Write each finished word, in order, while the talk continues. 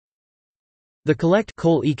The collect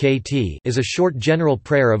is a short general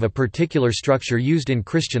prayer of a particular structure used in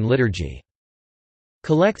Christian liturgy.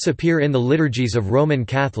 Collects appear in the liturgies of Roman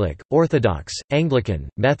Catholic, Orthodox, Anglican,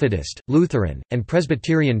 Methodist, Lutheran, and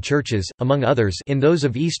Presbyterian churches, among others. In those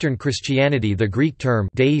of Eastern Christianity, the Greek term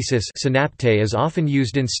deesis synapte is often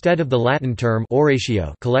used instead of the Latin term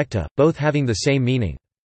oratio collecta, both having the same meaning.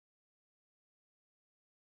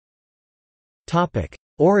 Topic: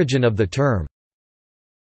 Origin of the term.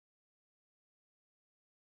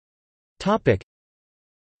 Topic: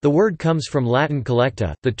 The word comes from Latin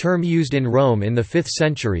collecta, the term used in Rome in the 5th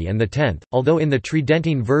century and the 10th, although in the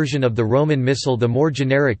Tridentine version of the Roman Missal the more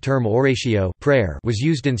generic term oratio prayer was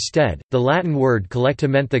used instead. The Latin word collecta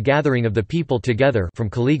meant the gathering of the people together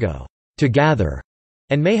from colligo, to gather,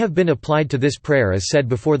 and may have been applied to this prayer as said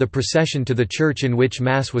before the procession to the church in which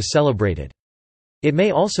Mass was celebrated. It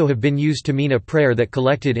may also have been used to mean a prayer that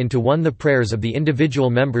collected into one the prayers of the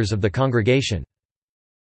individual members of the congregation.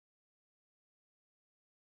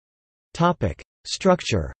 Topic: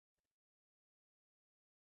 Structure.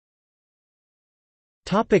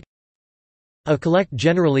 Topic: A collect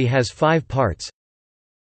generally has 5 parts.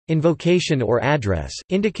 Invocation or address,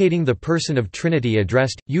 indicating the person of Trinity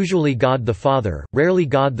addressed, usually God the Father, rarely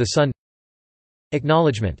God the Son.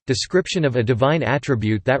 Acknowledgement, description of a divine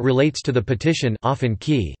attribute that relates to the petition, often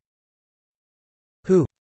key. Who?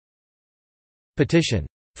 Petition,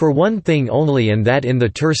 for one thing only and that in the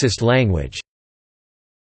tersest language.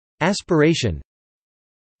 Aspiration.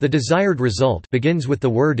 The desired result begins with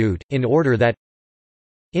the word ut, in order that.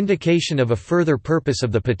 Indication of a further purpose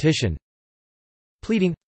of the petition.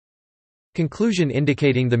 Pleading. Conclusion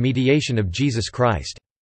indicating the mediation of Jesus Christ.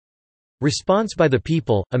 Response by the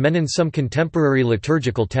people. Amen. In some contemporary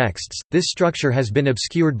liturgical texts, this structure has been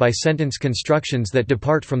obscured by sentence constructions that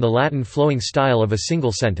depart from the Latin flowing style of a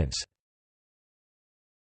single sentence.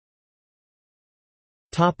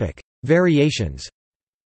 Topic: Variations.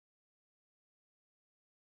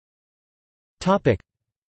 Topic: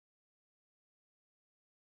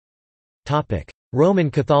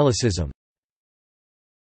 Roman Catholicism.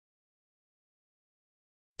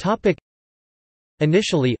 Topic: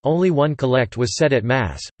 Initially, only one collect was said at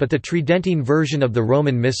Mass, but the Tridentine version of the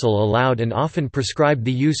Roman Missal allowed and often prescribed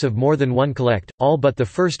the use of more than one collect, all but the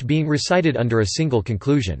first being recited under a single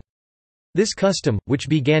conclusion. This custom, which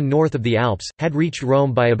began north of the Alps, had reached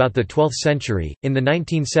Rome by about the 12th century. In the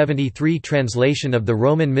 1973 translation of the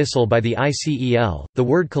Roman Missal by the ICEL, the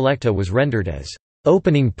word collecta was rendered as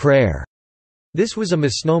opening prayer. This was a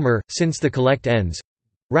misnomer, since the collect ends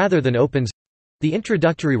rather than opens the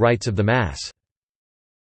introductory rites of the Mass.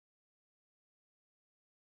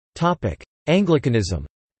 Topic: Anglicanism.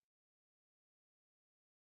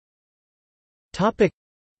 Topic: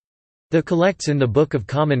 The collects in the Book of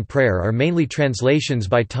Common Prayer are mainly translations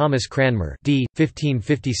by Thomas Cranmer d.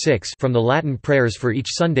 1556 from the Latin prayers for each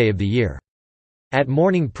Sunday of the year. At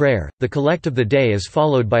morning prayer, the collect of the day is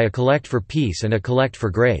followed by a collect for peace and a collect for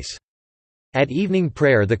grace. At evening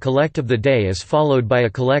prayer the collect of the day is followed by a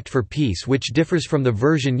collect for peace which differs from the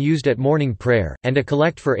version used at morning prayer, and a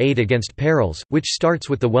collect for aid against perils, which starts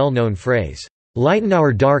with the well-known phrase, "Lighten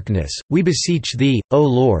our darkness, we beseech thee, O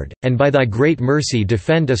Lord, and by thy great mercy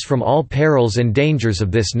defend us from all perils and dangers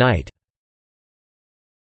of this night."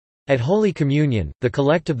 At Holy Communion, the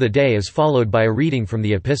collect of the day is followed by a reading from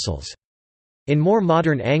the epistles. In more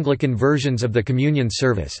modern Anglican versions of the communion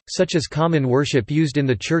service, such as Common Worship used in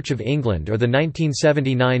the Church of England or the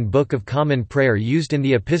 1979 Book of Common Prayer used in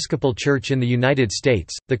the Episcopal Church in the United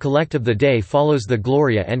States, the collect of the day follows the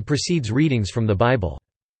Gloria and precedes readings from the Bible.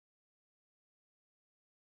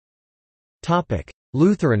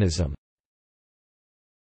 Lutheranism.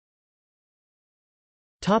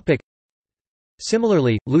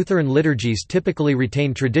 Similarly, Lutheran liturgies typically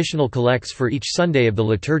retain traditional collects for each Sunday of the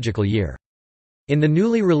liturgical year. In the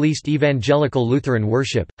newly released Evangelical Lutheran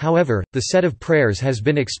Worship, however, the set of prayers has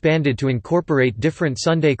been expanded to incorporate different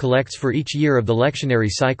Sunday collects for each year of the lectionary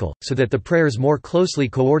cycle, so that the prayers more closely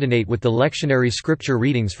coordinate with the lectionary scripture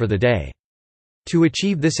readings for the day. To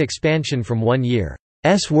achieve this expansion from 1 year's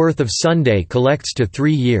worth of Sunday collects to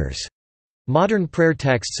 3 years, modern prayer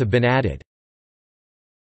texts have been added.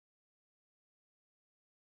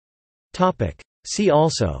 See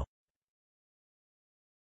also: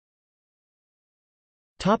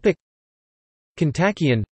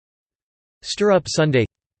 Kontakion, Stir-up Sunday.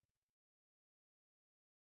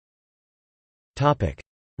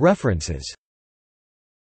 References.